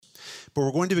But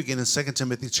we're going to begin in 2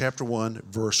 Timothy chapter 1,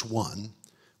 verse 1,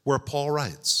 where Paul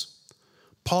writes,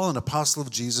 Paul, an apostle of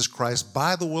Jesus Christ,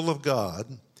 by the will of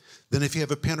God. Then if you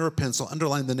have a pen or a pencil,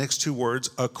 underline the next two words,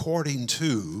 according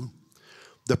to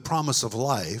the promise of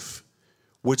life,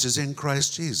 which is in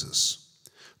Christ Jesus.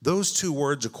 Those two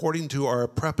words, according to, are a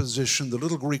preposition, the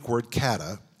little Greek word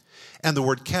kata. And the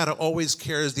word kata always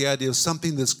carries the idea of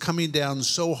something that's coming down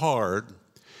so hard,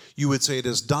 you would say it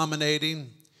is dominating,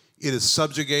 it is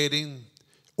subjugating,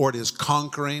 or it is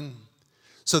conquering.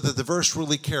 So that the verse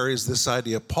really carries this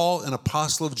idea. Paul, an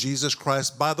apostle of Jesus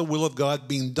Christ, by the will of God,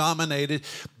 being dominated,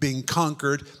 being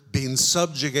conquered, being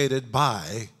subjugated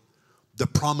by the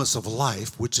promise of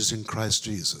life, which is in Christ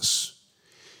Jesus.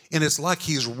 And it's like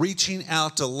he's reaching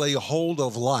out to lay hold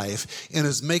of life and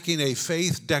is making a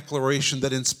faith declaration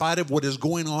that in spite of what is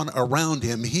going on around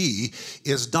him, he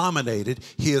is dominated,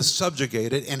 he is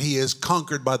subjugated, and he is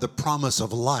conquered by the promise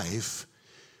of life,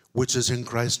 which is in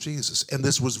Christ Jesus. And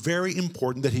this was very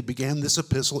important that he began this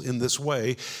epistle in this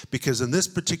way, because in this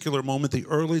particular moment, the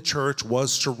early church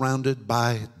was surrounded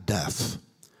by death.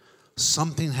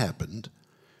 Something happened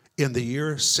in the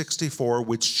year 64,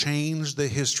 which changed the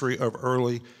history of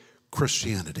early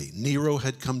Christianity. Nero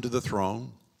had come to the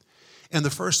throne. And the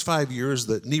first 5 years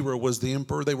that Nero was the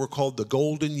emperor, they were called the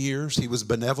golden years. He was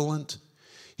benevolent.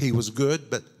 He was good.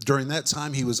 But during that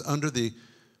time, he was under the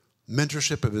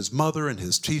mentorship of his mother and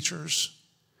his teachers.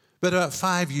 But about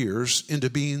 5 years into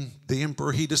being the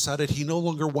emperor, he decided he no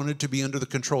longer wanted to be under the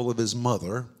control of his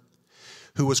mother,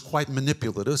 who was quite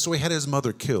manipulative. So he had his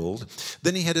mother killed.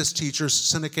 Then he had his teachers,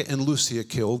 Seneca and Lucia,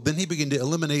 killed. Then he began to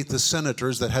eliminate the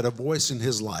senators that had a voice in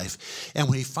his life. And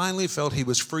when he finally felt he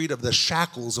was freed of the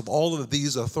shackles of all of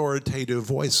these authoritative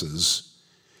voices,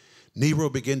 Nero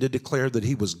began to declare that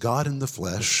he was God in the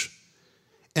flesh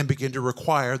and began to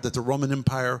require that the Roman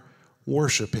Empire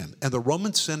worship him. And the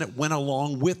Roman Senate went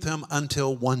along with him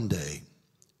until one day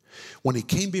when he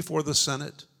came before the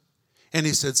Senate and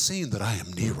he said, seeing that I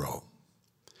am Nero,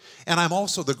 and I'm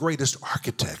also the greatest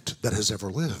architect that has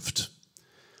ever lived,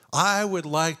 I would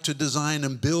like to design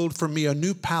and build for me a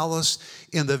new palace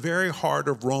in the very heart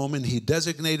of Rome. And he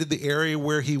designated the area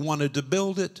where he wanted to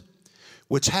build it,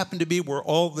 which happened to be where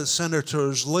all the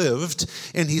senators lived.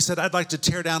 And he said, I'd like to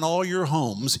tear down all your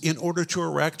homes in order to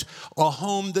erect a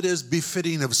home that is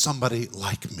befitting of somebody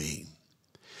like me.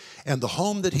 And the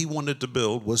home that he wanted to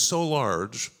build was so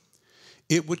large,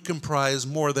 it would comprise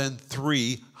more than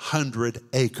 300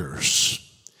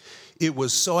 acres. It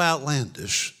was so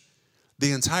outlandish.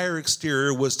 The entire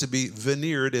exterior was to be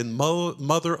veneered in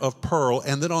mother of pearl,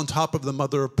 and then on top of the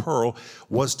mother of pearl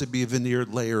was to be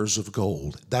veneered layers of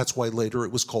gold. That's why later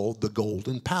it was called the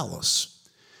Golden Palace.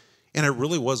 And it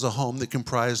really was a home that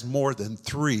comprised more than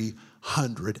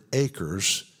 300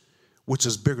 acres, which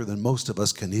is bigger than most of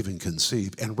us can even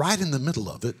conceive. And right in the middle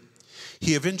of it,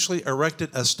 he eventually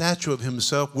erected a statue of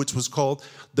himself, which was called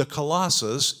the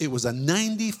Colossus. It was a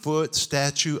 90-foot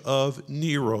statue of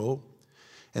Nero.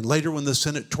 And later when the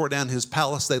Senate tore down his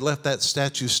palace, they left that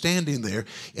statue standing there.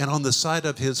 And on the side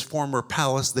of his former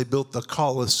palace, they built the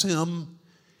Colosseum.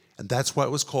 And that's why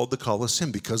it was called the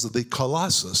Colosseum, because of the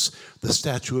Colossus, the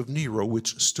statue of Nero,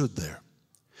 which stood there.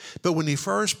 But when he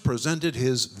first presented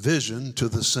his vision to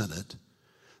the Senate,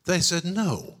 they said,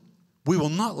 no, we will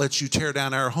not let you tear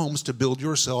down our homes to build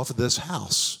yourself this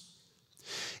house.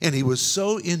 And he was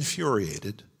so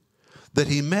infuriated that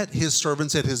he met his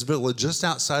servants at his village just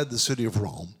outside the city of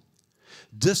Rome,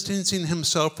 distancing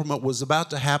himself from what was about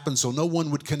to happen so no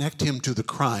one would connect him to the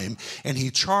crime. And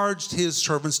he charged his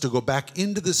servants to go back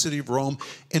into the city of Rome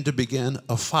and to begin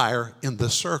a fire in the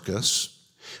circus,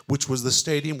 which was the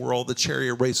stadium where all the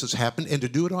chariot races happened, and to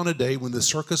do it on a day when the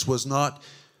circus was not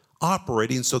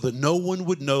operating so that no one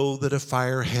would know that a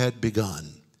fire had begun.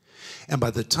 And by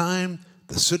the time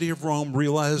the city of Rome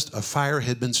realized a fire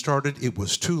had been started, it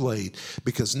was too late,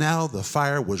 because now the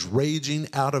fire was raging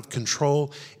out of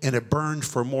control, and it burned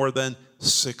for more than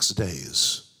 6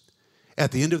 days.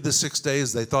 At the end of the 6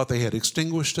 days, they thought they had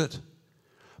extinguished it.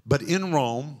 But in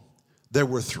Rome, there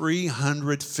were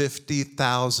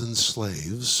 350,000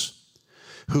 slaves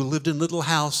who lived in little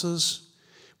houses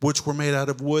which were made out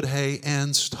of wood, hay,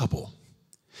 and stubble.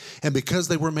 And because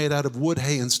they were made out of wood,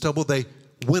 hay, and stubble, they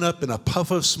went up in a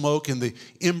puff of smoke, and the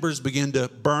embers began to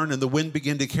burn, and the wind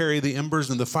began to carry the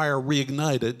embers, and the fire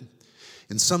reignited.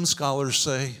 And some scholars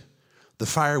say the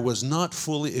fire was not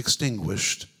fully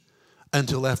extinguished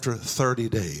until after 30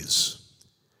 days.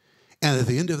 And at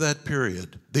the end of that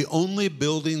period, the only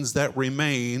buildings that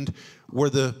remained were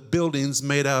the buildings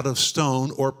made out of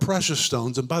stone or precious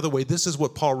stones. And by the way, this is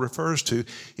what Paul refers to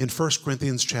in 1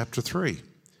 Corinthians chapter 3.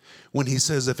 when he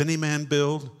says, if any man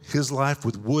build his life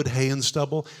with wood, hay, and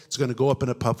stubble, it's going to go up in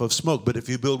a puff of smoke. But if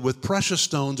you build with precious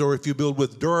stones or if you build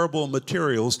with durable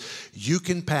materials, you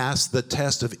can pass the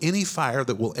test of any fire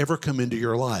that will ever come into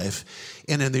your life.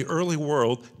 And in the early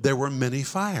world, there were many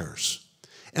fires.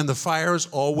 And the fires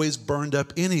always burned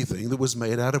up anything that was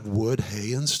made out of wood,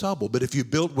 hay, and stubble. But if you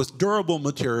built with durable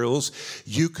materials,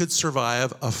 you could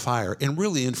survive a fire. And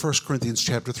really, in 1 Corinthians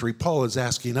chapter 3, Paul is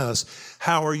asking us,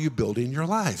 how are you building your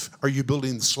life? Are you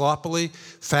building sloppily,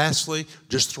 fastly,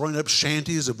 just throwing up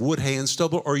shanties of wood, hay, and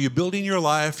stubble? Or are you building your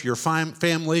life, your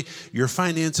family, your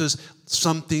finances,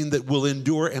 something that will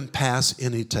endure and pass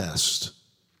any test?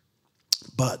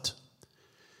 But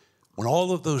when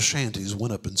all of those shanties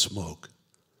went up in smoke,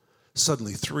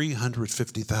 suddenly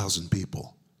 350,000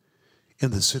 people in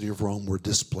the city of Rome were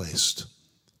displaced.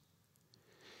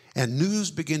 And news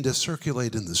began to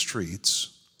circulate in the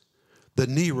streets that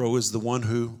Nero is the one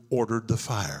who ordered the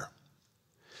fire.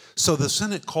 So the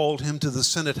Senate called him to the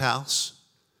Senate house,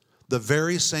 the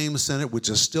very same Senate which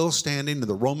is still standing in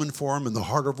the Roman Forum in the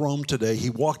heart of Rome today. He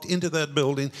walked into that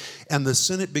building, and the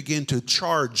Senate began to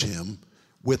charge him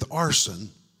with arson,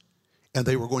 and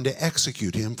they were going to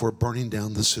execute him for burning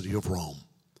down the city of Rome.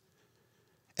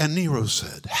 And Nero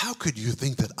said, how could you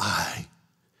think that I,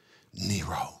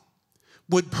 Nero,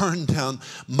 would burn down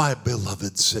my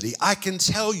beloved city? I can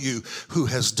tell you who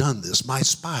has done this. My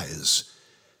spies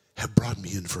have brought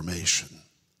me information.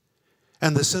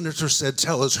 And the senator said,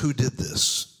 tell us who did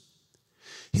this.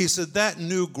 He said, that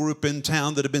new group in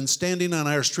town that have been standing on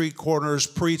our street corners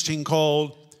preaching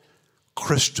called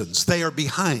Christians. They are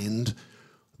behind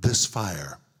this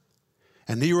fire.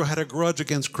 And Nero had a grudge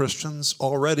against Christians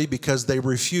already because they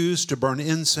refused to burn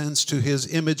incense to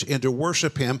his image and to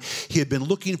worship him. He had been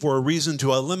looking for a reason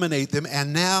to eliminate them,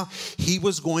 and now he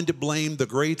was going to blame the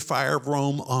great fire of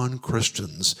Rome on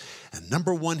Christians. And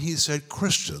number one, he said,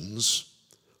 Christians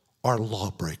are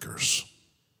lawbreakers.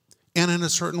 And in a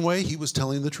certain way, he was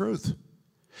telling the truth.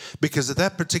 Because at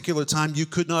that particular time, you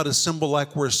could not assemble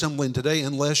like we're assembling today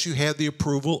unless you had the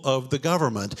approval of the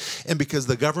government. And because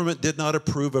the government did not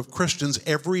approve of Christians,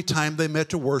 every time they met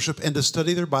to worship and to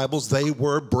study their Bibles, they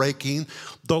were breaking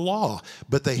the law.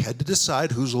 But they had to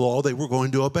decide whose law they were going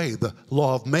to obey, the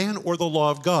law of man or the law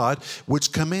of God,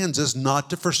 which commands us not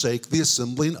to forsake the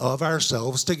assembling of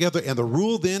ourselves together. And the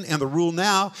rule then and the rule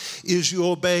now is you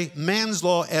obey man's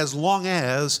law as long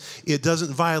as it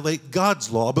doesn't violate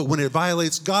God's law. But when it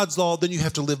violates God's law, then you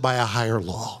have to live by a higher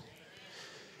law.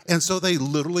 And so they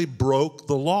literally broke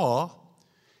the law,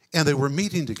 and they were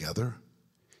meeting together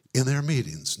in their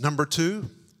meetings. Number two,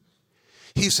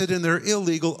 he said in their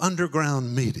illegal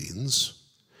underground meetings,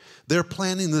 they're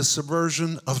planning the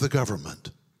subversion of the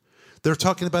government. They're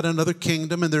talking about another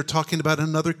kingdom, and they're talking about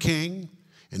another king.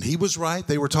 And he was right.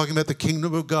 They were talking about the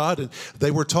kingdom of God, and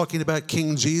they were talking about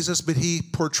King Jesus, but he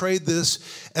portrayed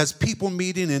this as people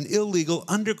meeting in illegal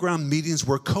underground meetings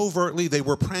where covertly they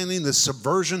were planning the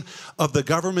subversion of the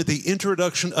government, the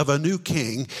introduction of a new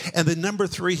king. And then number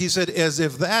three, he said, as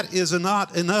if that is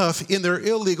not enough, in their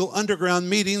illegal underground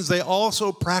meetings, they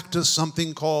also practiced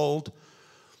something called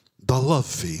the love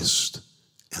feast.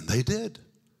 And they did.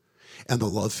 And the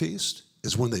love feast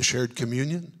is when they shared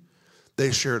communion.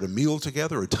 They shared a meal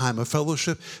together, a time of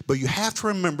fellowship. But you have to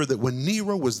remember that when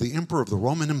Nero was the emperor of the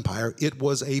Roman Empire, it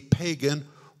was a pagan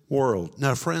world.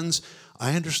 Now, friends,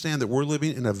 I understand that we're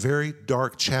living in a very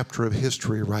dark chapter of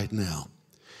history right now.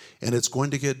 And it's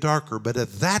going to get darker. But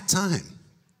at that time,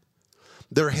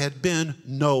 there had been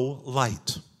no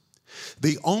light.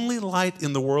 The only light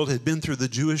in the world had been through the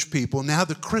Jewish people. Now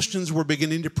the Christians were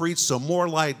beginning to preach, so more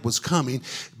light was coming.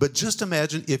 But just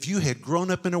imagine if you had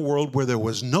grown up in a world where there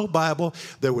was no Bible,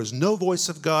 there was no voice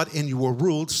of God, and you were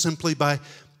ruled simply by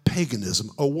paganism,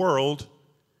 a world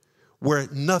where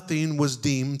nothing was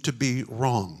deemed to be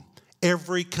wrong.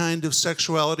 Every kind of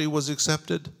sexuality was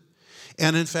accepted.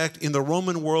 And in fact, in the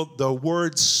Roman world, the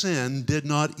word sin did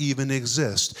not even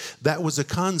exist. That was a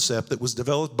concept that was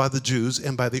developed by the Jews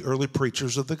and by the early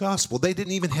preachers of the gospel. They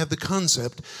didn't even have the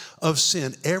concept of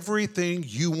sin. Everything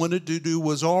you wanted to do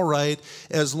was all right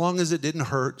as long as it didn't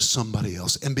hurt somebody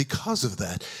else. And because of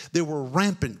that, there were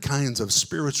rampant kinds of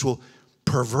spiritual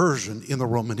perversion in the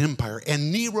Roman Empire.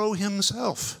 And Nero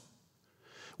himself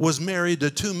was married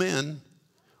to two men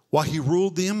while he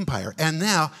ruled the empire. And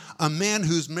now a man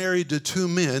who's married to two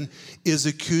men is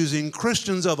accusing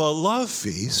Christians of a love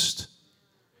feast,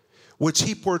 which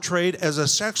he portrayed as a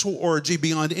sexual orgy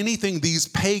beyond anything these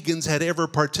pagans had ever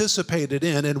participated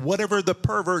in. And whatever the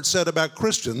pervert said about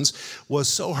Christians was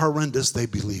so horrendous they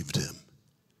believed him.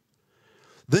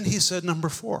 Then he said, number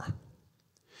four,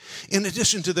 in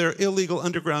addition to their illegal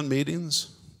underground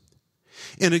meetings,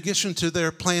 In addition to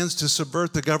their plans to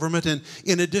subvert the government, and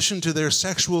in addition to their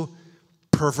sexual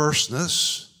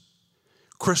perverseness,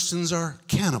 Christians are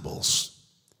cannibals.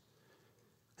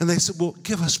 And they said, well,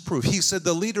 give us proof. He said,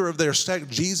 the leader of their sect,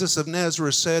 Jesus of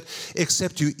Nazareth, said,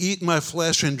 except you eat my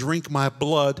flesh and drink my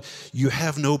blood, you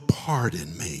have no part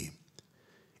in me.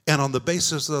 And on the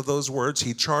basis of those words,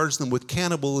 he charged them with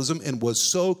cannibalism and was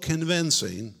so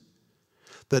convincing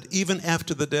that even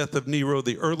after the death of Nero,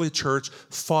 the early church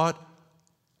fought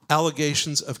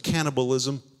allegations of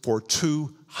cannibalism for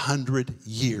 200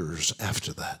 years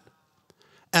after that.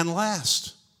 And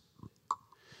last,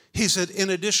 he said, in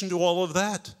addition to all of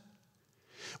that,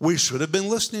 we should have been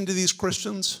listening to these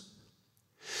Christians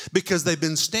because they've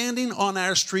been standing on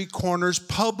our street corners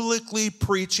publicly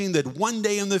preaching that one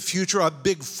day in the future a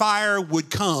big fire would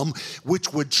come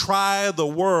which would try the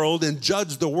world and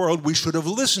judge the world. We should have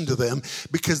listened to them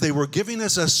because they were giving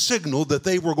us a signal that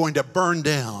they were going to burn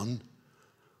down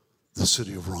the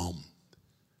city of Rome.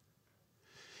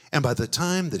 And by the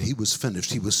time that he was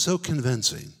finished, he was so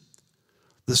convincing,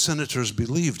 the senators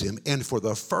believed him, and for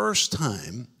the first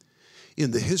time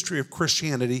in the history of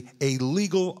Christianity, a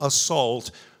legal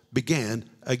assault began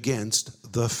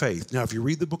against the faith. Now, if you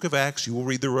read the book of Acts, you will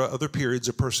read there were other periods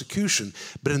of persecution,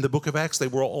 but in the book of Acts, they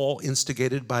were all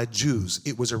instigated by Jews.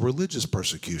 It was a religious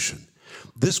persecution.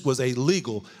 This was a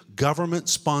legal,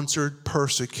 government-sponsored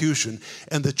persecution,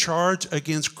 and the charge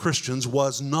against Christians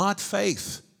was not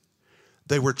faith.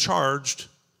 They were charged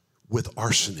with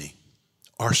arson,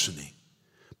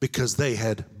 because they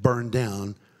had burned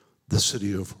down the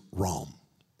city of Rome.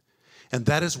 And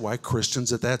that is why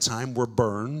Christians at that time were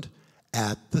burned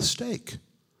at the stake.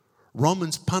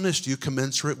 Romans punished you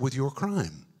commensurate with your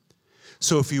crime.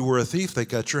 So if you were a thief, they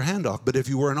cut your hand off. But if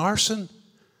you were an arson,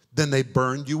 then they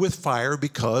burned you with fire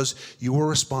because you were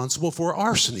responsible for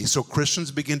arson. So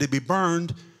Christians began to be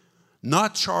burned,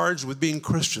 not charged with being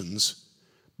Christians,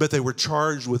 but they were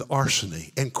charged with arson.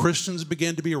 And Christians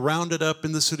began to be rounded up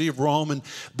in the city of Rome, and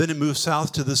then it moved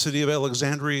south to the city of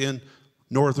Alexandria in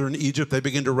northern Egypt. They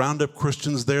began to round up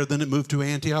Christians there. Then it moved to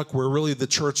Antioch, where really the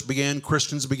church began.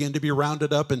 Christians began to be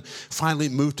rounded up, and finally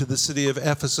moved to the city of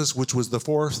Ephesus, which was the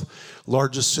fourth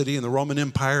largest city in the Roman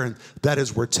Empire, and that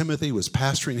is where Timothy was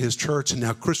pastoring his church. And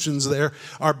now Christians there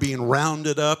are being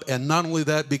rounded up, and not only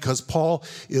that, because Paul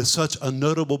is such a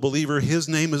notable believer, his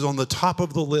name is on the top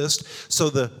of the list, so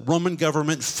the Roman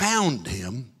government found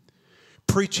him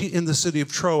preaching in the city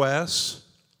of Troas,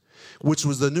 which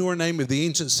was the newer name of the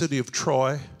ancient city of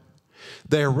Troy.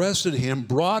 They arrested him,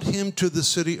 brought him to the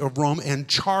city of Rome, and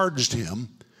charged him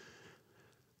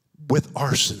with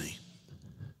arson.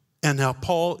 And now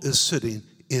Paul is sitting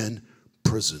in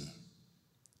prison.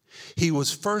 He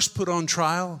was first put on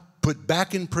trial, put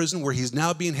back in prison, where he's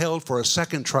now being held for a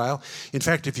second trial. In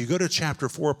fact, if you go to chapter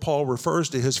 4, Paul refers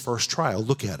to his first trial.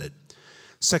 Look at it.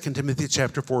 2 Timothy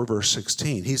chapter 4, verse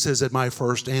 16. He says, at my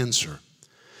first answer.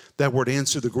 That word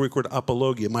answer, the Greek word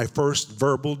apologia, my first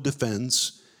verbal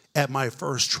defense at my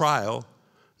first trial,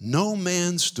 no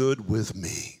man stood with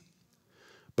me,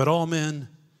 but all men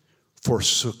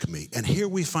forsook me. And here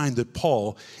we find that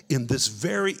Paul, in this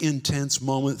very intense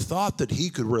moment, thought that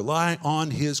he could rely on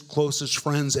his closest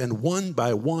friends, and one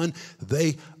by one,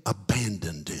 they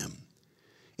abandoned him.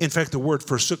 In fact, the word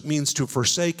forsook means to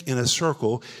forsake in a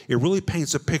circle. It really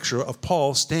paints a picture of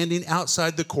Paul standing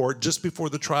outside the court just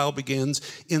before the trial begins,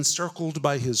 encircled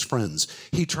by his friends.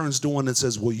 He turns to one and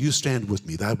says, will you stand with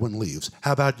me? That one leaves.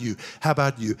 How about you? How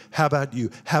about you? How about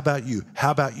you? How about you? How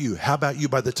about you? How about you?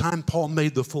 By the time Paul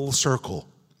made the full circle,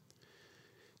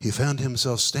 he found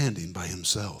himself standing by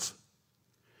himself.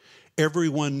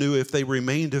 Everyone knew if they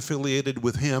remained affiliated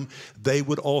with him, they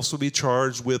would also be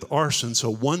charged with arson. So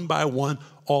one by one,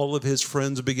 all of his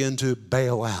friends began to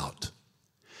bail out.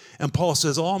 And Paul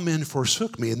says, all men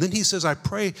forsook me. And then he says, I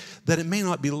pray that it may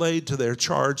not be laid to their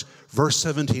charge. Verse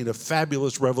 17, a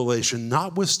fabulous revelation.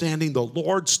 Notwithstanding, the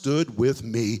Lord stood with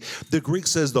me. The Greek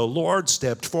says, the Lord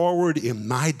stepped forward in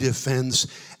my defense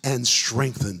and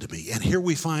strengthened me. And here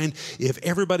we find, if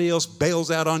everybody else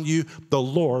bails out on you, the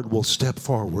Lord will step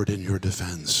forward in your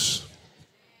defense.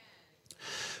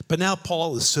 But now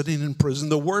Paul is sitting in prison,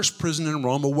 the worst prison in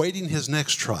Rome, awaiting his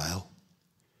next trial.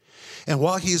 And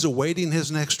while he's awaiting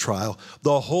his next trial,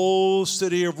 the whole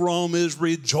city of Rome is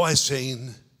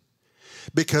rejoicing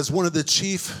because one of the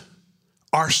chief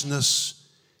arsonists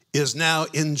is now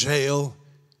in jail,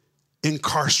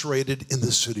 incarcerated in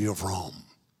the city of Rome.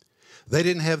 They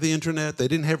didn't have the internet, they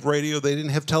didn't have radio, they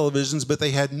didn't have televisions, but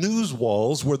they had news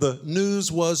walls where the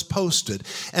news was posted.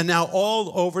 And now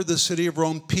all over the city of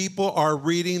Rome, people are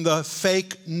reading the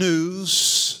fake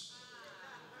news.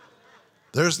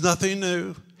 There's nothing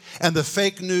new. And the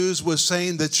fake news was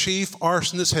saying the chief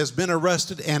arsonist has been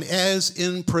arrested and is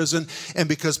in prison. And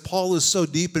because Paul is so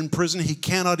deep in prison, he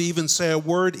cannot even say a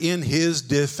word in his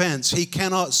defense. He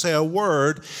cannot say a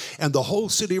word. And the whole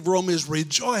city of Rome is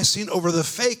rejoicing over the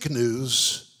fake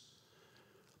news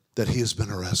that he has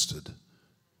been arrested.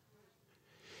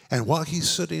 And while he's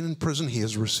sitting in prison, he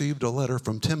has received a letter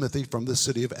from Timothy from the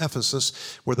city of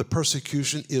Ephesus, where the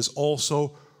persecution is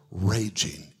also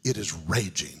raging. It is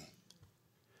raging.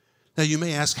 Now, you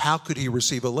may ask, how could he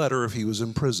receive a letter if he was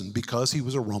in prison? Because he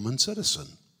was a Roman citizen.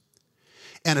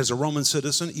 And as a Roman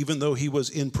citizen, even though he was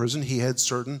in prison, he had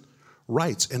certain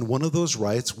rights. And one of those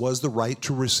rights was the right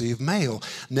to receive mail.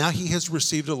 Now he has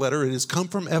received a letter. It has come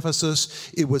from Ephesus.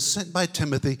 It was sent by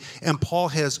Timothy. And Paul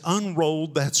has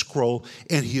unrolled that scroll,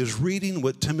 and he is reading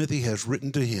what Timothy has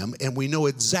written to him. And we know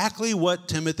exactly what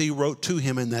Timothy wrote to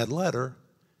him in that letter,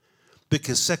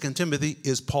 because 2 Timothy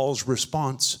is Paul's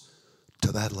response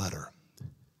to that letter.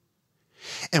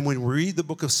 And when we read the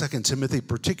book of 2 Timothy,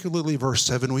 particularly verse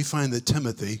 7, we find that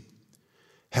Timothy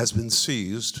has been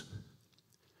seized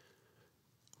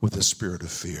with a spirit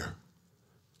of fear.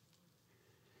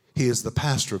 He is the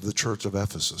pastor of the church of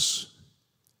Ephesus.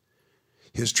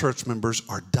 His church members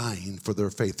are dying for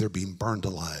their faith. They're being burned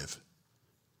alive.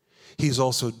 He's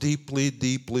also deeply,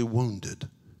 deeply wounded,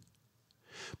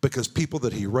 because people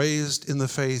that he raised in the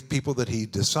faith, people that he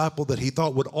discipled, that he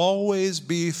thought would always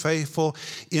be faithful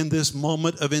in this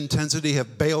moment of intensity,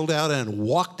 have bailed out and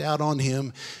walked out on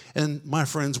him. And my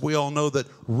friends, we all know that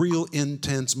real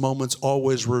intense moments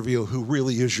always reveal who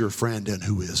really is your friend and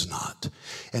who is not.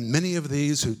 And many of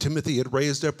these who Timothy had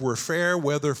raised up were fair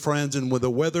weather friends, and when the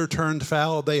weather turned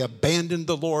foul, they abandoned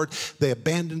the Lord, they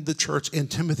abandoned the church, and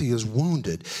Timothy is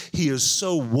wounded. He is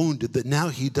so wounded that now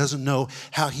he doesn't know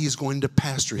how he's going to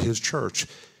pastor his church.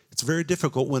 It's very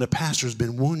difficult when a pastor's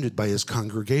been wounded by his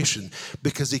congregation,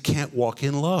 because he can't walk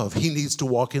in love. He needs to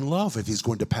walk in love if he's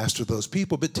going to pastor those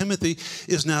people. But Timothy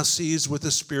is now seized with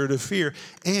the spirit of fear.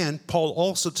 And Paul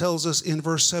also tells us in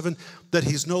verse 7 that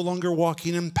he's no longer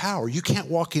walking in power. You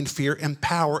can't walk in fear and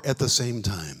power at the same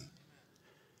time.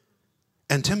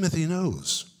 And Timothy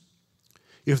knows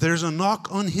if there's a knock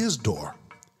on his door,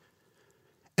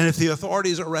 and if the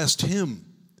authorities arrest him,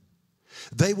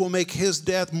 they will make his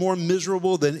death more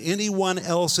miserable than anyone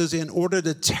else's in order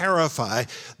to terrify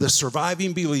the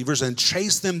surviving believers and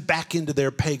chase them back into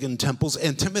their pagan temples.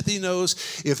 And Timothy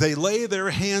knows if they lay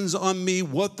their hands on me,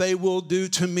 what they will do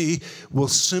to me will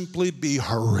simply be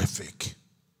horrific.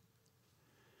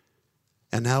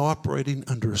 And now, operating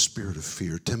under a spirit of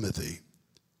fear, Timothy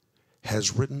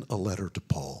has written a letter to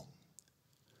Paul.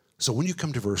 So when you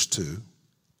come to verse 2,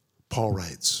 Paul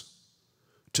writes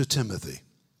to Timothy,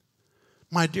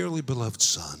 "My dearly beloved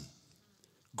son,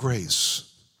 grace,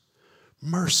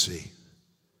 mercy,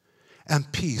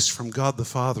 and peace from God the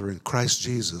Father and Christ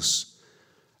Jesus,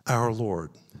 our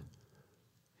Lord."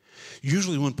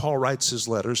 Usually when Paul writes his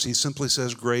letters, he simply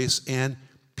says, "Grace and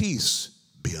peace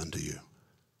be unto you."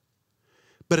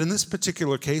 But in this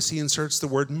particular case, he inserts the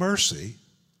word mercy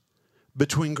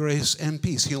between grace and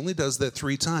peace. He only does that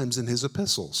 3 times in his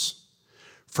epistles.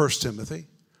 1 Timothy,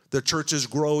 the church is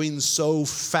growing so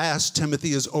fast,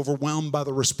 Timothy is overwhelmed by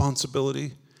the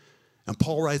responsibility. And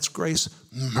Paul writes, "Grace,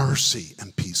 mercy,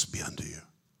 and peace be unto you."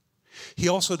 He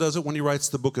also does it when he writes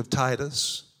the book of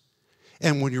Titus.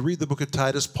 And when you read the book of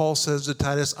Titus, Paul says to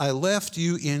Titus, "I left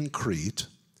you in Crete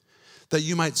that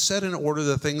you might set in order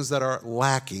the things that are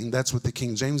lacking." That's what the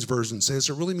King James Version says.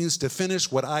 It really means to finish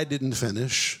what I didn't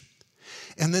finish.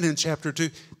 And then in chapter 2,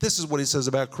 this is what he says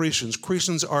about Cretans.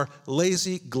 Cretans are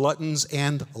lazy, gluttons,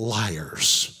 and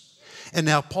liars. And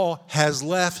now Paul has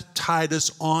left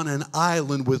Titus on an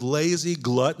island with lazy,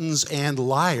 gluttons, and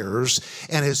liars,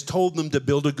 and has told them to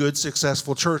build a good,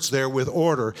 successful church there with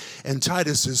order. And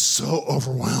Titus is so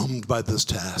overwhelmed by this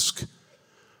task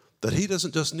that he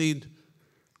doesn't just need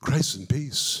grace and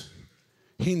peace.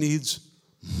 He needs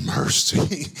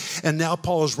mercy. And now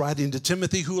Paul is writing to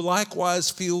Timothy, who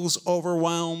likewise feels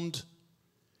overwhelmed.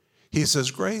 He says,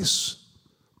 "Grace,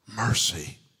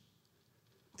 mercy,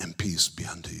 and peace be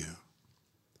unto you."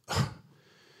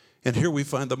 And here we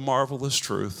find the marvelous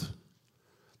truth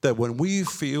that when we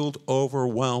feel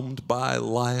overwhelmed by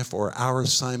life or our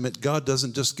assignment, God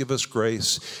doesn't just give us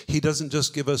grace. He doesn't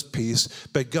just give us peace,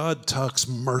 but God tucks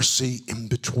mercy in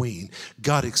between.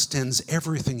 God extends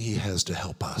everything he has to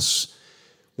help us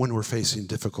when we're facing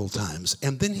difficult times.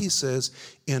 And then he says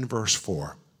in verse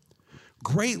 4,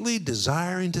 "Greatly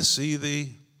desiring to see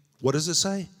thee," what does it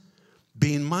say?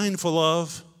 "Being mindful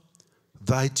of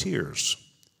thy tears,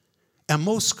 And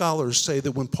most scholars say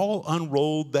that when Paul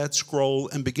unrolled that scroll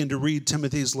and began to read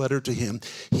Timothy's letter to him,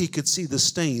 he could see the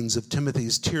stains of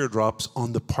Timothy's teardrops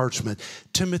on the parchment.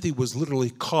 Timothy was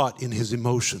literally caught in his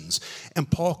emotions, and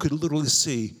Paul could literally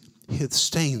see his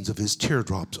stains of his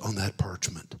teardrops on that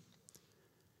parchment.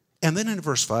 And then in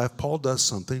verse 5, Paul does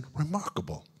something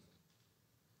remarkable.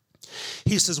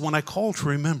 He says, when I call to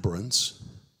remembrance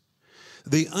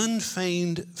the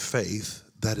unfeigned faith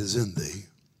that is in thee,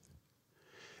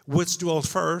 which dwelt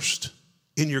first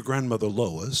in your grandmother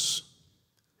Lois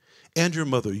and your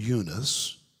mother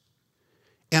Eunice,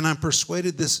 and I'm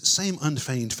persuaded this same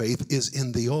unfeigned faith is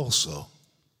in thee also.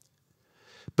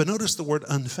 But notice the word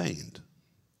unfeigned.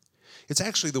 It's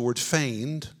actually the word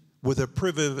feigned with a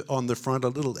privative on the front, a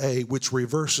little a, which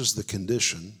reverses the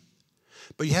condition.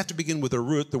 But you have to begin with a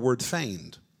root, the word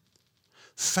feigned.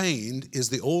 Feigned is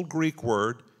the old Greek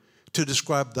word to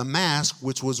describe the mask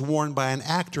which was worn by an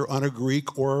actor on a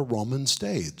Greek or a Roman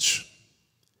stage.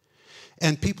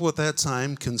 And people at that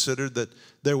time considered that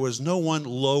there was no one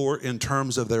lower in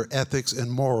terms of their ethics and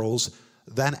morals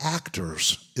than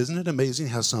actors. Isn't it amazing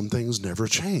how some things never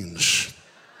change?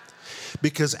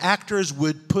 Because actors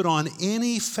would put on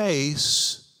any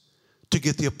face to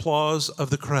get the applause of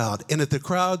the crowd. And if the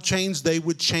crowd changed, they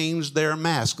would change their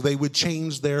mask. They would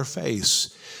change their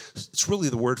face. It's really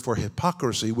the word for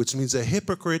hypocrisy, which means a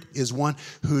hypocrite is one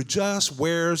who just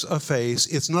wears a face.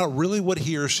 It's not really what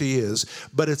he or she is,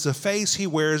 but it's a face he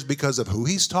wears because of who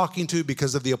he's talking to,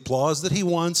 because of the applause that he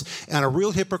wants. And a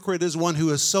real hypocrite is one who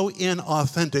is so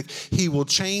inauthentic, he will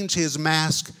change his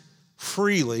mask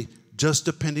freely, just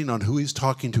depending on who he's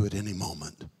talking to at any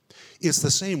moment. It's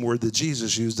the same word that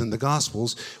Jesus used in the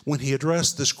Gospels when he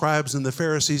addressed the scribes and the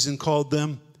Pharisees and called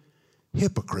them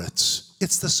hypocrites.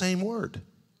 It's the same word.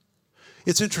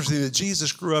 It's interesting that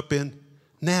Jesus grew up in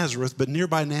Nazareth, but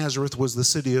nearby Nazareth was the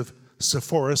city of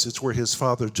Sepphoris. It's where his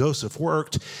father Joseph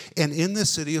worked. And in the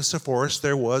city of Sepphoris,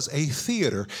 there was a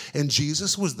theater. And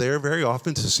Jesus was there very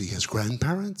often to see his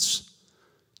grandparents.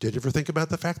 Did you ever think about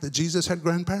the fact that Jesus had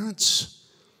grandparents?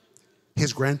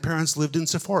 His grandparents lived in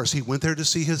Sepphoris. He went there to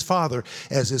see his father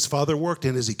as his father worked.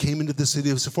 And as he came into the city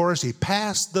of Sepphoris, he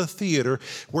passed the theater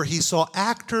where he saw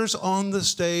actors on the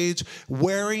stage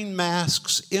wearing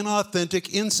masks, inauthentic,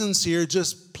 insincere,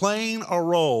 just playing a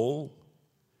role.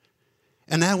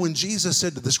 And now when Jesus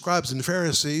said to the scribes and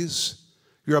Pharisees,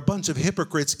 you're a bunch of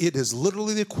hypocrites, it is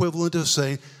literally the equivalent of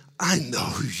saying, I know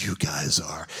who you guys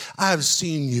are. I've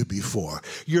seen you before.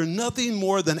 You're nothing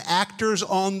more than actors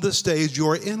on the stage.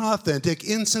 You're inauthentic,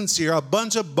 insincere, a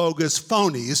bunch of bogus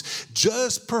phonies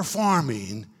just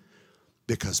performing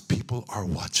because people are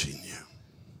watching you.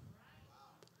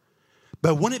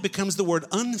 But when it becomes the word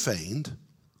unfeigned,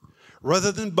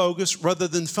 rather than bogus, rather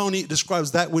than phony, it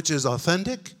describes that which is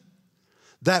authentic,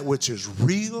 that which is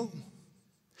real,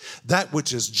 that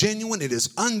which is genuine. It is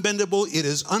unbendable. It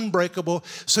is unbreakable.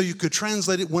 So you could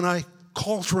translate it, when I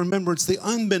call to remembrance the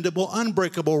unbendable,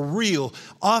 unbreakable, real,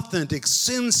 authentic,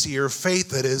 sincere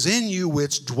faith that is in you,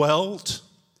 which dwelt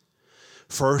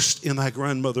first in thy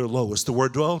grandmother Lois. The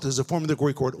word dwelt is a form of the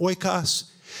Greek word oikos,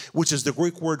 which is the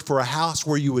Greek word for a house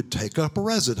where you would take up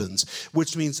residence,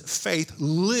 which means faith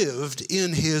lived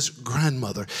in his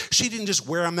grandmother. She didn't just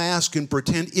wear a mask and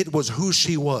pretend. It was who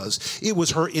she was. It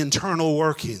was her internal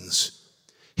workings.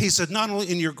 He said, not only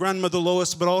in your grandmother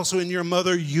Lois, but also in your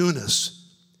mother Eunice.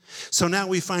 So now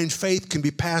we find faith can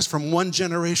be passed from one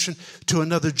generation to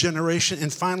another generation.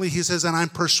 And finally, he says, and I'm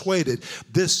persuaded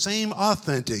this same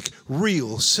authentic,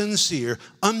 real, sincere,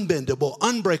 unbendable,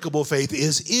 unbreakable faith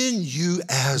is in you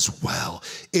as well.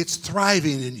 It's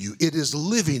thriving in you. It is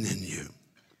living in you.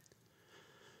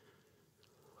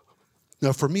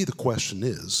 Now, for me, the question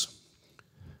is,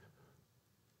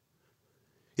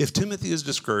 if Timothy is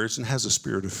discouraged and has a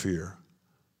spirit of fear,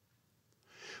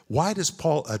 why does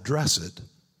Paul address it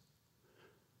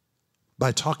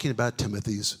by talking about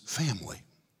Timothy's family?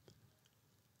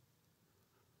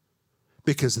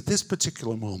 Because at this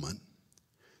particular moment,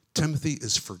 Timothy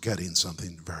is forgetting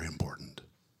something very important.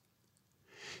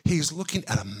 He's looking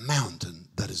at a mountain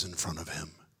that is in front of him.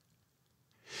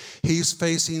 He's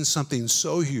facing something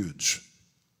so huge,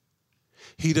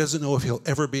 he doesn't know if he'll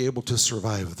ever be able to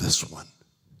survive this one.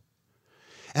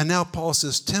 And now Paul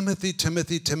says, Timothy,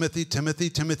 Timothy, Timothy, Timothy,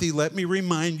 Timothy, let me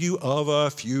remind you of a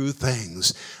few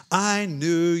things. I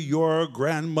knew your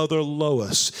grandmother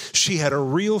Lois. She had a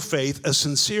real faith, a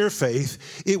sincere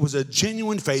faith. It was a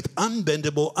genuine faith,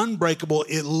 unbendable, unbreakable.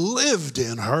 It lived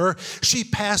in her. She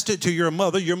passed it to your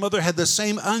mother. Your mother had the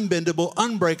same unbendable,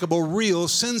 unbreakable, real,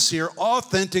 sincere,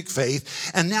 authentic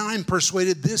faith. And now I'm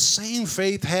persuaded this same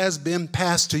faith has been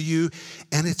passed to you,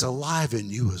 and it's alive in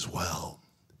you as well.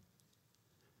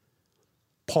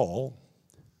 Paul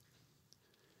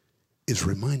is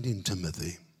reminding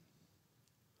Timothy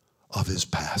of his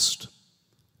past.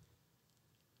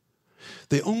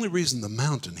 The only reason the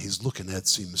mountain he's looking at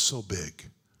seems so big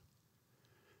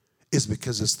is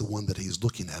because it's the one that he's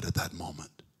looking at that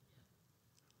moment.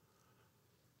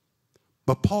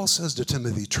 But Paul says to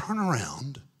Timothy, turn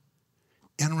around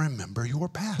and remember your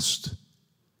past.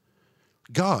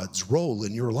 God's role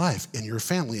in your life, in your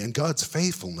family, and God's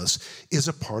faithfulness is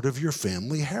a part of your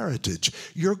family heritage.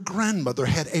 Your grandmother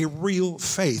had a real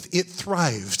faith. It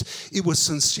thrived. It was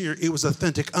sincere. It was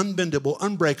authentic, unbendable,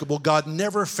 unbreakable. God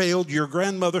never failed your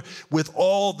grandmother with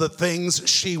all the things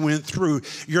she went through.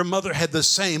 Your mother had the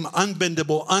same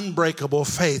unbendable, unbreakable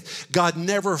faith. God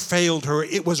never failed her.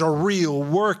 It was a real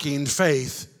working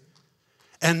faith.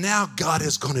 And now God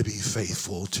is going to be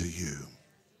faithful to you.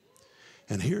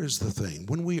 And here's the thing.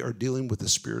 When we are dealing with the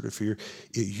spirit of fear,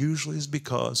 it usually is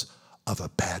because of a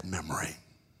bad memory.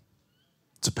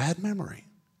 It's a bad memory.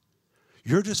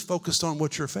 You're just focused on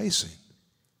what you're facing.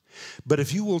 But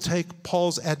if you will take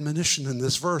Paul's admonition in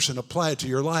this verse and apply it to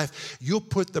your life, you'll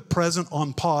put the present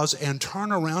on pause and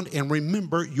turn around and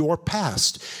remember your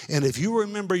past. And if you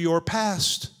remember your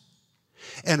past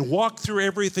and walk through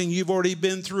everything you've already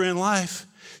been through in life,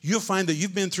 you'll find that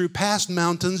you've been through past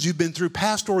mountains, you've been through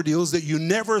past ordeals that you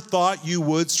never thought you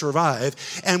would survive.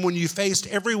 And when you faced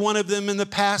every one of them in the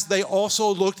past, they also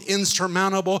looked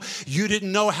insurmountable. You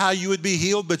didn't know how you would be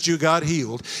healed, but you got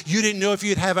healed. You didn't know if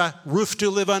you'd have a roof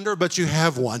to live under, but you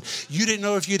have one. You didn't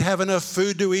know if you'd have enough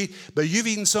food to eat, but you've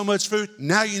eaten so much food,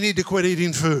 now you need to quit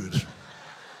eating food.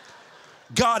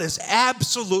 God has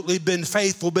absolutely been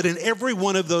faithful, but in every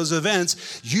one of those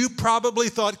events, you probably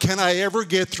thought, can I ever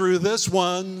get through this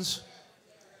one?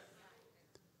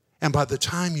 And by the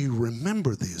time you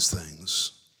remember these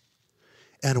things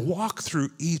and walk through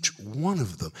each one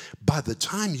of them, by the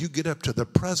time you get up to the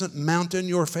present mountain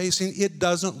you're facing, it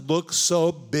doesn't look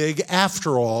so big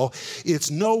after all.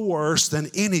 It's no worse than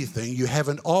anything you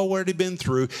haven't already been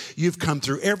through. You've come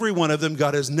through every one of them.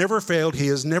 God has never failed. He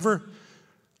has never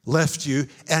left you,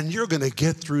 and you're going to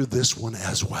get through this one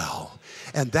as well.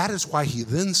 And that is why he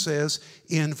then says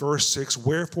in verse 6,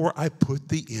 wherefore I put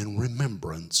thee in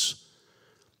remembrance,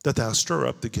 that thou stir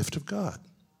up the gift of God.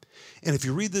 And if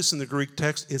you read this in the Greek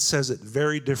text, it says it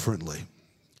very differently.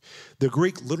 The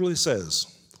Greek literally says,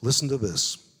 listen to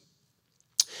this,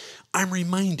 I'm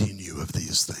reminding you of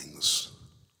these things.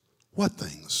 What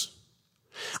things?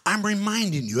 I'm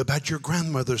reminding you about your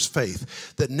grandmother's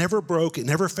faith that never broke, it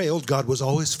never failed. God was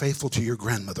always faithful to your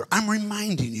grandmother. I'm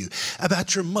reminding you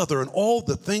about your mother and all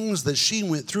the things that she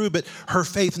went through, but her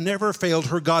faith never failed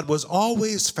her. God was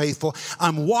always faithful.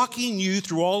 I'm walking you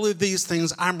through all of these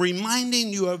things. I'm reminding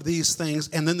you of these things.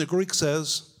 And then the Greek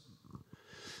says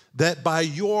that by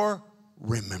your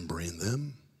remembering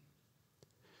them,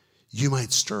 you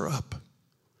might stir up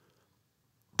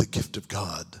the gift of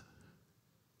God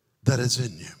that is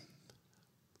in you.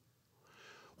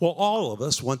 Well, all of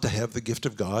us want to have the gift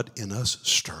of God in us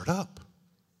stirred up.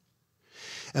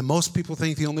 And most people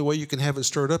think the only way you can have it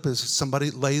stirred up is somebody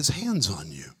lays hands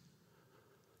on you.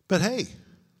 But hey,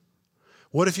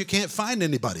 what if you can't find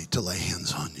anybody to lay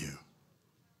hands on you?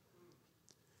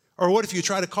 Or what if you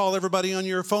try to call everybody on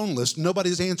your phone list?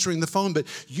 Nobody's answering the phone, but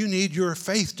you need your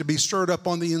faith to be stirred up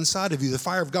on the inside of you. The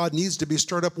fire of God needs to be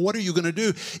stirred up. What are you going to do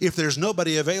if there's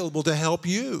nobody available to help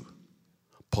you?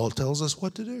 Paul tells us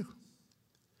what to do.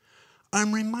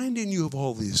 I'm reminding you of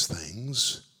all these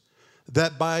things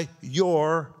that by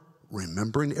your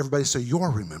remembering, everybody say your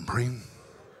remembering,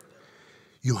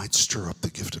 you might stir up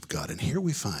the gift of God. And here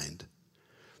we find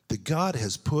that God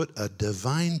has put a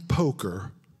divine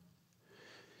poker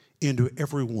into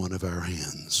every one of our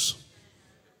hands.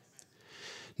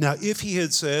 Now, if he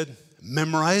had said,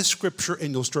 memorize Scripture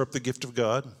and you'll stir up the gift of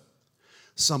God,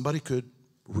 somebody could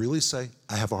really say,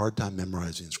 I have a hard time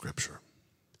memorizing Scripture.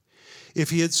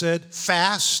 If he had said,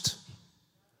 fast,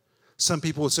 some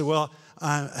people would say, well,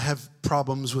 I have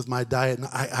problems with my diet and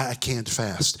I can't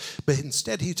fast. But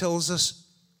instead, he tells us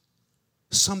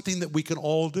something that we can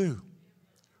all do.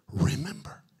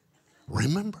 Remember.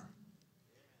 Remember.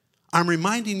 I'm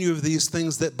reminding you of these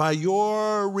things that by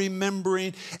your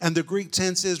remembering, and the Greek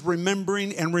tense is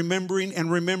remembering and remembering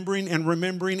and remembering and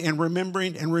remembering and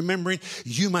remembering and remembering,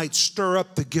 you might stir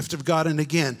up the gift of God. And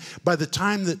again, by the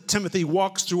time that Timothy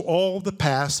walks through all the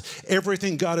past,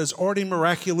 everything God has already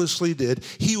miraculously did,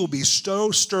 he will be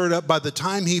so stirred up by the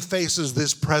time he faces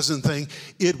this present thing,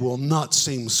 it will not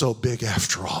seem so big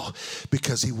after all,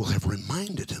 because he will have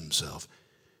reminded himself.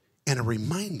 And a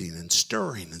reminding and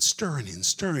stirring and stirring and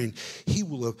stirring, he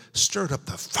will have stirred up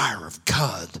the fire of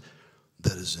God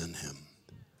that is in him.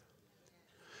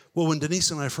 Well, when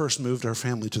Denise and I first moved our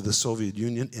family to the Soviet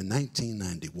Union in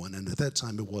 1991, and at that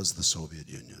time it was the Soviet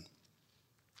Union,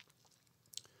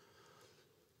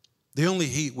 the only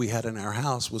heat we had in our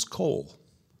house was coal.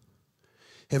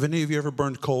 Have any of you ever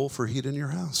burned coal for heat in your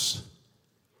house?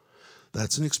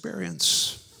 That's an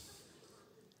experience.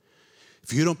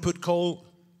 If you don't put coal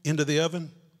into the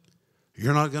oven,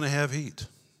 you're not going to have heat.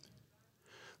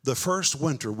 The first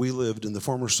winter we lived in the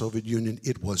former Soviet Union,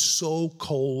 it was so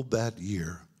cold that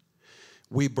year,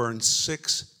 we burned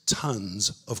 6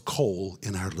 tons of coal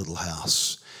in our little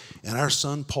house. And our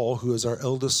son, Paul, who is our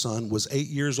eldest son, was 8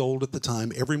 years old at the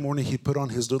time. Every morning he'd put on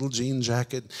his little jean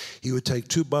jacket. He would take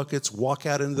 2 buckets, walk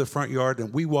out into the front yard,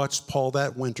 and we watched Paul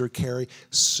that winter carry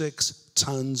 6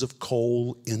 tons of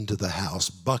coal into the house,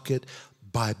 bucket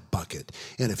by bucket.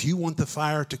 And if you want the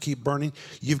fire to keep burning,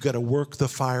 you've got to work the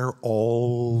fire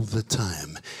all the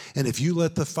time. And if you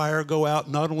let the fire go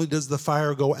out, not only does the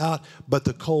fire go out, but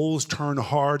the coals turn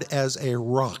hard as a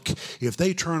rock. If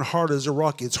they turn hard as a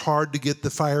rock, it's hard to get the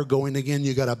fire going again.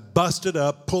 You got to bust it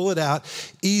up, pull it out,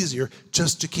 easier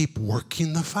just to keep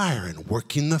working the fire and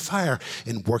working the fire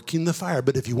and working the fire.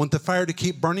 But if you want the fire to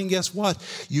keep burning, guess what?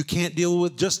 You can't deal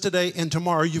with just today and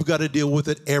tomorrow. You've got to deal with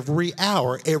it every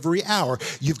hour, every hour.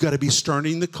 You've got to be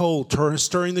stirring the coal,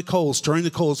 stirring the coals,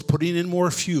 putting in more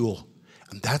fuel.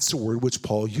 And that's the word which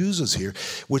Paul uses here,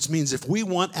 which means if we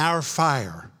want our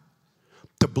fire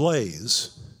to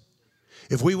blaze,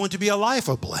 if we want to be a life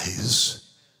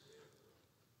ablaze,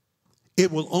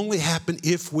 it will only happen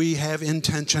if we have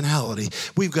intentionality.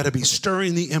 We've got to be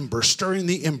stirring the embers,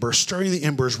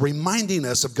 reminding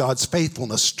us of God's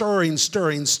faithfulness, stirring,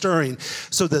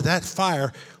 so that that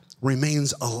fire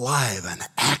remains alive and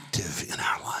active in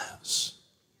our lives.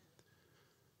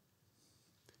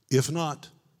 If not,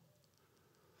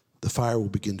 the fire will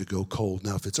begin to go cold.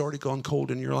 Now, if it's already gone cold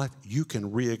in your life, you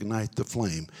can reignite the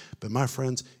flame. But my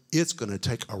friends, it's going to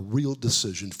take a real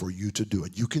decision for you to do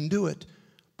it. You can do it,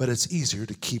 but it's easier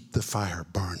to keep the fire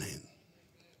burning.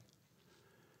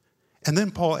 And then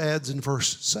Paul adds in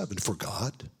verse 7, for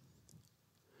God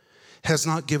has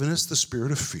not given us the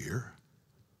spirit of fear,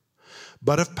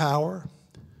 but of power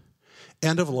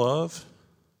and of love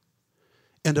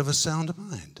and of a sound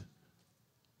mind.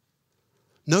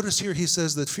 Notice here he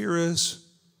says that fear is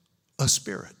a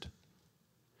spirit.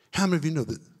 How many of you know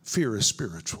that fear is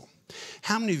spiritual?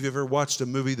 How many of you ever watched a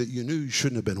movie that you knew you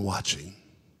shouldn't have been watching?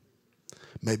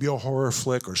 Maybe a horror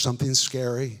flick or something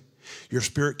scary. Your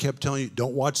spirit kept telling you,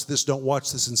 don't watch this,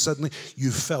 and suddenly you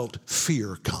felt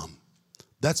fear come.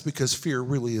 That's because fear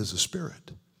really is a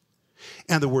spirit.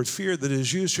 And the word fear that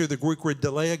is used here, the Greek word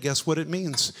delea, guess what it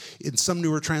means? In some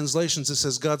newer translations, it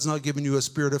says God's not giving you a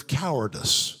spirit of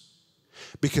cowardice.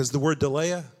 Because the word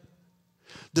delea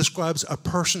describes a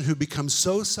person who becomes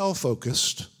so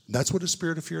self-focused. That's what a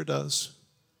spirit of fear does.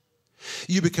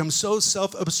 You become so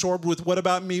self-absorbed with what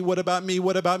about me, what's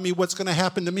going to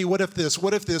happen to me, what if this,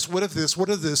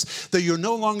 that you're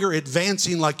no longer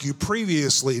advancing like you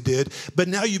previously did, but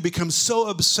now you become so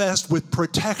obsessed with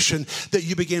protection that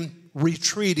you begin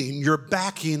retreating, you're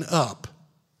backing up,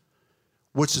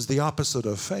 which is the opposite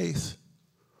of faith.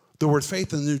 The word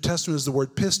faith in the New Testament is the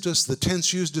word pistis. The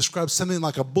tense used describes something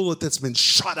like a bullet that's been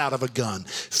shot out of a gun.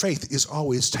 Faith is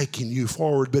always taking you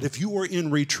forward. But if you are in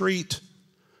retreat,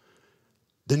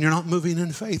 then you're not moving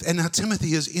in faith. And now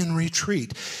Timothy is in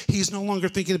retreat. He's no longer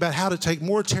thinking about how to take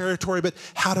more territory, but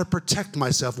how to protect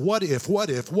myself. What if?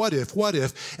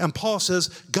 And Paul says,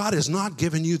 God has not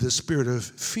given you the spirit of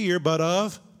fear, but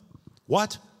of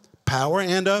what? Power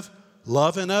and of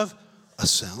love and of a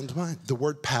sound mind. The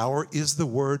word power is the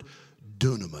word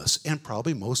dunamis. And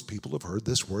probably most people have heard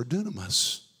this word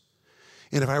dunamis.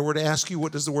 And if I were to ask you,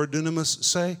 what does the word dunamis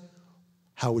say?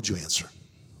 How would you answer?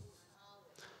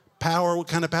 Power, what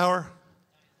kind of power?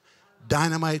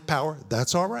 Dynamite power.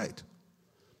 That's all right.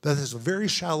 That is a very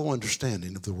shallow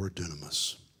understanding of the word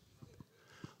dunamis.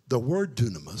 The word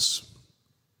dunamis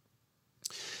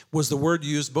was the word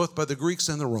used both by the Greeks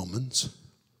and the Romans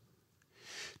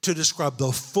to describe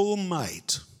the full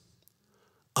might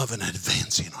of an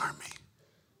advancing army.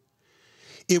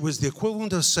 It was the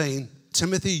equivalent of saying,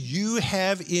 Timothy, you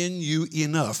have in you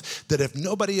enough that if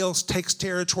nobody else takes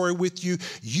territory with you,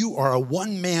 you are a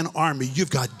one-man army.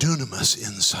 You've got dunamis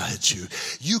inside you.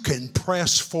 You can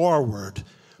press forward.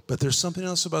 But there's something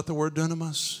else about the word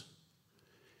dunamis.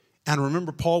 And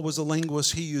remember, Paul was a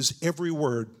linguist. He used every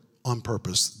word on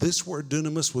purpose. This word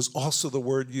dunamis was also the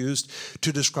word used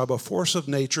to describe a force of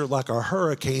nature like a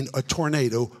hurricane, a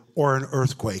tornado, or an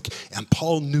earthquake. And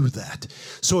Paul knew that.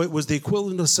 So it was the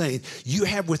equivalent of saying, you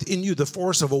have within you the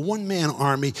force of a one-man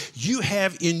army. You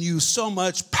have in you so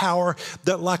much power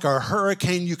that like a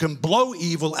hurricane, you can blow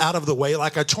evil out of the way.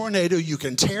 Like a tornado, you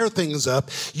can tear things up.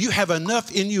 You have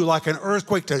enough in you like an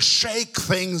earthquake to shake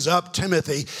things up,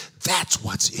 Timothy. That's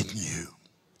what's in you.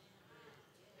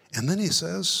 And then he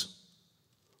says,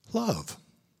 love.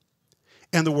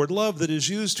 And the word love that is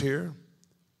used here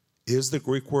is the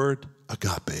Greek word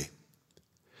agape.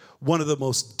 One of the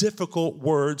most difficult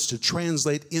words to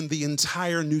translate in the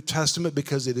entire New Testament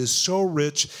because it is so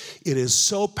rich, it is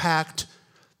so packed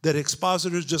that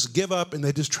expositors just give up and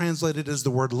they just translate it as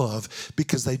the word love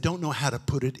because they don't know how to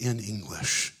put it in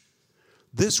English.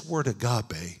 This word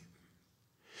agape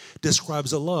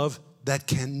describes a love that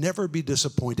can never be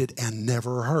disappointed and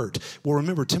never hurt. Well,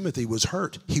 remember, Timothy was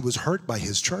hurt. He was hurt by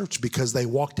his church because they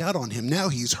walked out on him. Now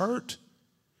he's hurt.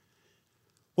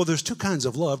 Well, there's two kinds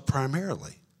of love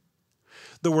primarily.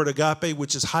 The word agape,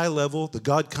 which is high level, the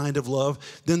God kind of love.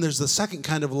 Then there's the second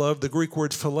kind of love, the Greek word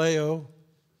phileo.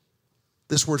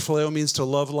 This word phileo means to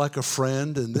love like a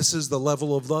friend, and this is the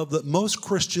level of love that most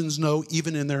Christians know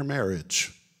even in their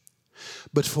marriage.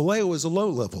 But phileo is a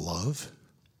low-level love.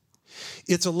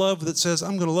 It's a love that says,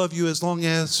 I'm going to love you as long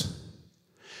as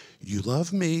you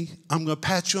love me. I'm going to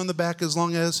pat you on the back as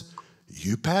long as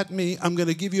you pat me. I'm going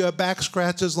to give you a back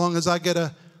scratch as long as I get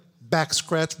a back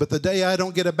scratch. But the day I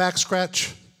don't get a back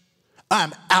scratch,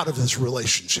 I'm out of this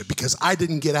relationship because I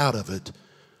didn't get out of it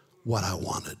what I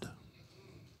wanted.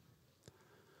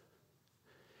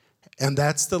 And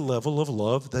that's the level of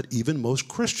love that even most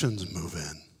Christians move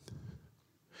in.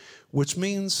 Which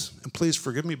means, and please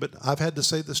forgive me, but I've had to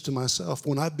say this to myself,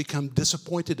 when I've become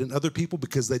disappointed in other people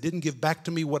because they didn't give back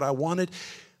to me what I wanted,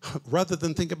 rather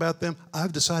than think about them,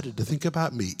 I've decided to think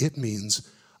about me. It means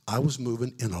I was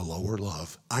moving in a lower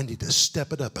love. I need to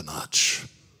step it up a notch.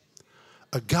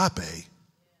 Agape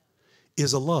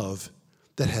is a love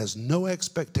that has no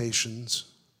expectations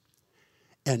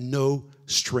and no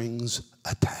strings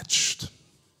attached.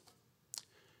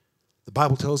 The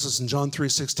Bible tells us in John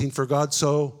 3:16, for God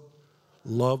so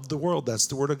loved the world. That's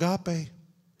the word agape.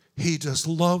 He just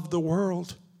loved the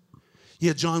world.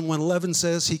 Yet John 1:11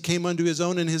 says he came unto his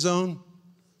own and his own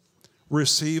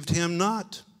received him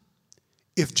not.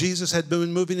 If Jesus had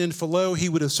been moving in phileo, he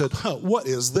would have said, what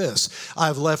is this?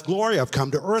 I've left glory. I've come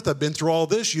to earth. I've been through all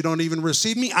this. You don't even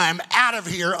receive me. I'm out of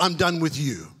here. I'm done with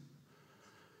you.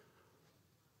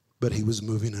 But he was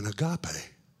moving in agape.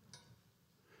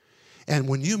 And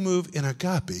when you move in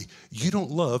agape, you don't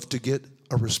love to get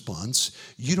a response.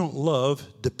 You don't love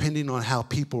depending on how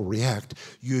people react.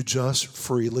 You just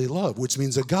freely love, which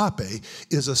means agape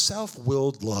is a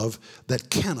self-willed love that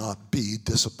cannot be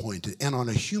disappointed. And on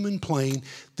a human plane,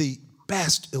 the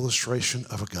best illustration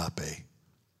of agape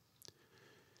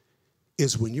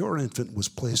is when your infant was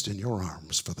placed in your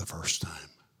arms for the first time.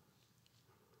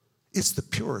 It's the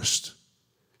purest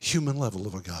human level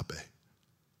of agape.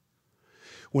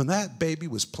 When that baby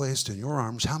was placed in your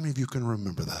arms, how many of you can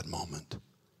remember that moment?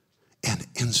 And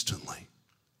instantly,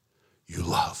 you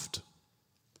loved.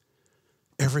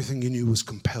 Everything in you was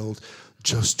compelled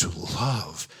just to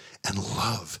love and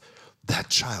love that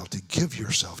child, to give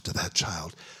yourself to that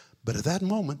child. But at that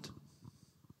moment,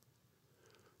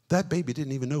 that baby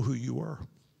didn't even know who you were.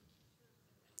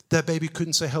 That baby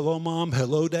couldn't say, hello, Mom,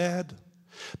 hello, Dad.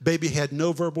 Baby had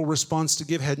no verbal response to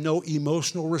give, had no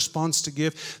emotional response to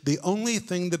give. The only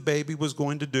thing the baby was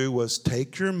going to do was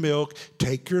take your milk,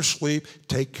 take your sleep,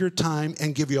 take your time,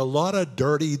 and give you a lot of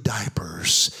dirty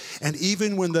diapers. And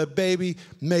even when the baby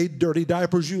made dirty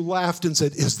diapers, you laughed and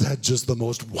said, is that just the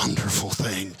most wonderful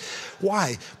thing?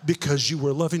 Why? Because you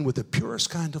were loving with the purest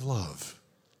kind of love.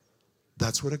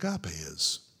 That's what agape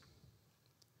is.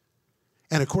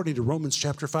 And according to Romans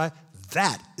chapter 5,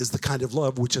 that is the kind of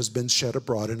love which has been shed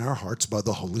abroad in our hearts by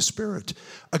the Holy Spirit.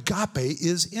 Agape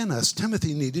is in us.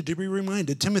 Timothy needed to be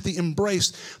reminded. Timothy,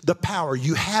 embrace the power.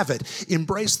 You have it.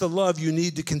 Embrace the love you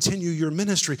need to continue your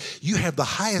ministry. You have the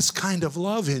highest kind of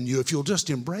love in you if you'll just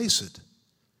embrace it.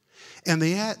 And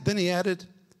then he added,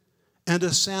 and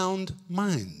a sound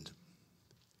mind.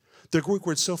 The Greek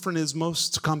word sophronismos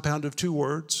is a compound of two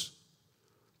words.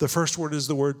 The first word is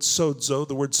the word sozo.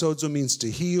 The word sozo means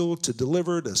to heal, to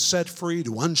deliver, to set free,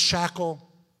 to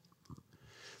unshackle.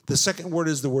 The second word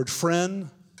is the word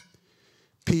phren,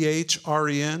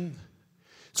 P-H-R-E-N.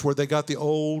 It's where they got the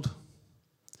old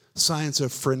science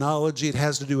of phrenology. It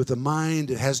has to do with the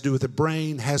mind. It has to do with the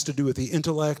brain. It has to do with the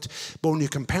intellect. But when you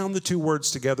compound the two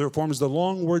words together, it forms the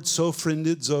long word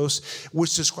sophrenidzos,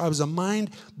 which describes a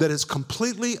mind that is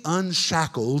completely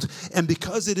unshackled. And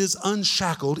because it is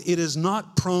unshackled, it is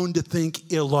not prone to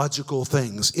think illogical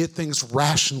things. It thinks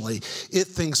rationally. It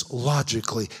thinks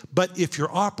logically. But if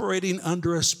you're operating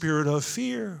under a spirit of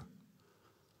fear,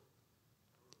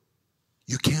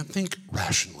 you can't think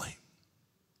rationally.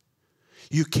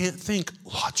 You can't think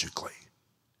logically.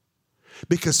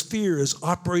 Because fear is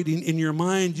operating in your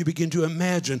mind. You begin to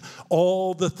imagine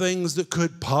all the things that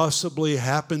could possibly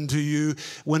happen to you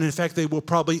when in fact they will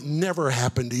probably never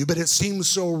happen to you, but it seems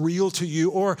so real to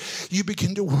you. Or you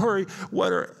begin to worry,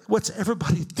 what's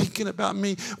everybody thinking about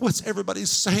me? What's everybody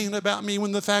saying about me?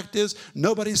 When the fact is,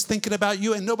 nobody's thinking about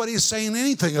you and nobody's saying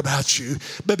anything about you.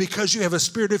 But because you have a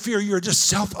spirit of fear, you're just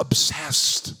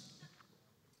self-obsessed.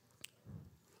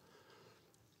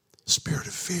 Spirit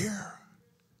of fear.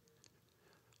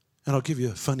 And I'll give you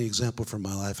a funny example from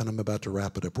my life, and I'm about to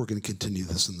wrap it up. We're going to continue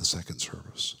this in the second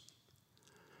service.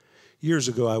 Years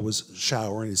ago, I was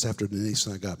showering. It's after Denise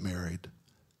and I got married.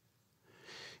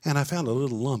 And I found a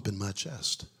little lump in my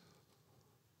chest.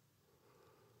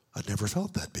 I'd never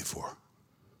felt that before.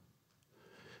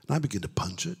 And I began to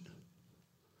punch it.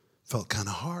 Felt kind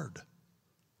of hard.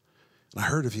 And I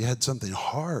heard if you had something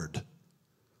hard,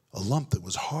 a lump that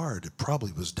was hard, it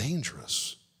probably was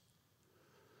dangerous.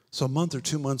 So a month or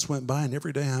 2 months went by, and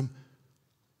every day I'm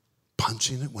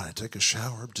punching it when I take a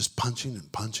shower, just punching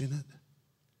and punching it.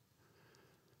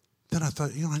 Then I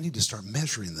thought, I need to start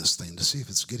measuring this thing to see if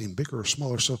it's getting bigger or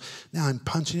smaller. So now I'm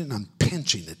punching it and I'm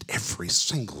pinching it every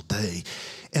single day.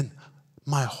 And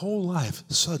my whole life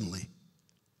suddenly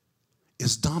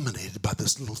is dominated by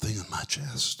this little thing in my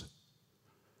chest.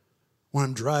 When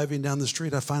I'm driving down the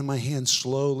street, I find my hand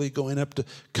slowly going up to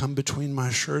come between my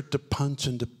shirt to punch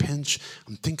and to pinch.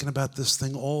 I'm thinking about this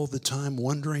thing all the time,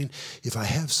 wondering if I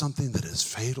have something that is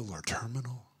fatal or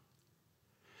terminal.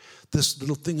 This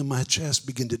little thing in my chest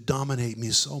began to dominate me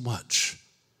so much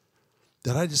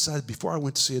that I decided before I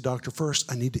went to see a doctor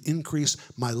first, I need to increase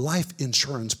my life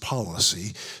insurance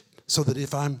policy so that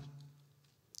if I'm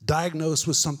diagnosed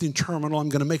with something terminal, I'm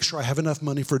going to make sure I have enough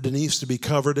money for Denise to be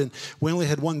covered. And we only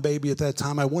had one baby at that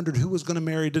time. I wondered who was going to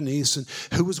marry Denise and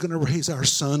who was going to raise our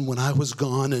son when I was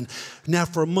gone. And now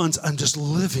for months, I'm just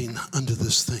living under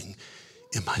this thing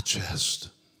in my chest.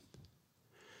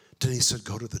 Denise said,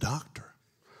 go to the doctor.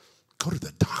 Go to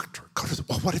the doctor.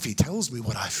 Well, what if he tells me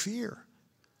what I fear?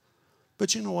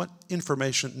 But you know what?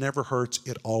 Information never hurts.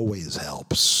 It always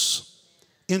helps.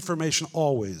 Information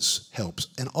always helps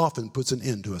and often puts an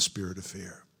end to a spirit of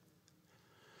fear.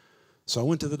 So I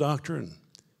went to the doctor and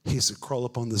he said, crawl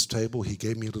up on this table. He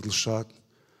gave me a little shot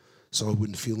so I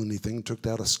wouldn't feel anything. Took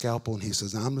out a scalpel and he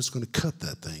says, now I'm just going to cut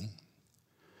that thing.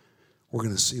 We're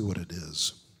going to see what it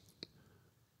is.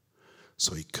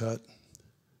 So he cut,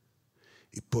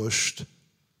 he pushed,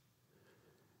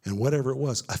 and whatever it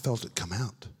was, I felt it come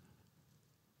out.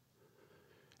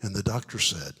 And the doctor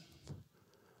said,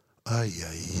 ay,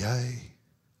 ay, ay.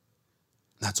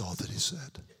 That's all that he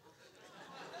said.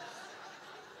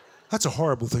 That's a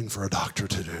horrible thing for a doctor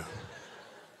to do.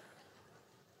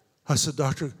 I said,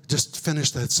 doctor, just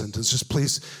finish that sentence. Just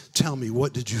please tell me,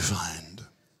 what did you find?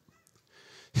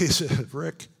 He said,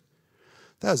 Rick,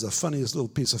 that is the funniest little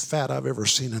piece of fat I've ever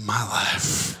seen in my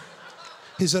life.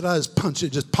 He said, I just punched it,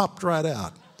 just popped right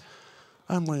out.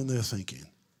 I'm laying there thinking,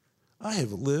 I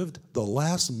have lived the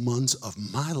last months of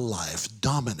my life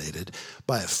dominated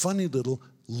by a funny little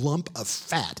lump of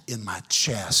fat in my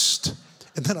chest.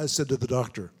 And then I said to the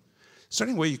doctor, is there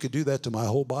any way you could do that to my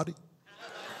whole body?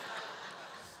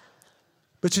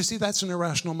 But you see, that's an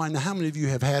irrational mind. Now, how many of you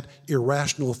have had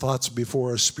irrational thoughts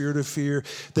before, a spirit of fear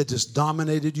that just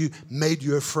dominated you, made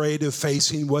you afraid of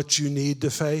facing what you need to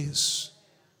face?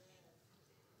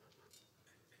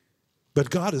 But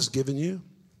God has given you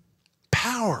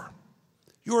power.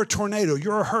 You're a tornado,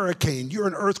 you're a hurricane, you're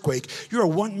an earthquake, you're a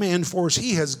one-man force.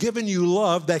 He has given you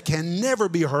love that can never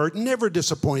be hurt, never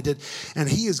disappointed, and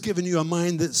he has given you a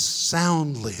mind that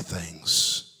soundly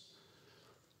thinks.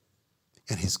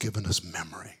 And he's given us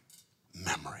memory.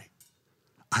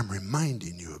 I'm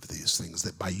reminding you of these things,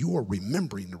 that by your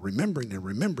remembering,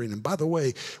 and by the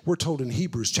way, we're told in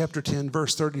Hebrews chapter 10,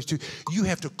 verse 32, you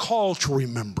have to call to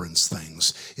remembrance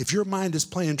things. If your mind is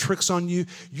playing tricks on you,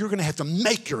 you're going to have to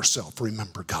make yourself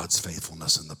remember God's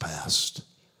faithfulness in the past.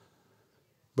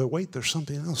 But wait, there's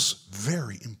something else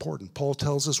very important Paul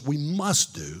tells us we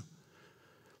must do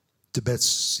to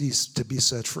be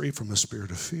set free from a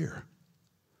spirit of fear.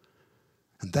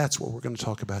 And that's what we're going to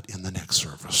talk about in the next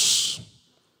service.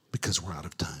 because we're out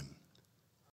of time.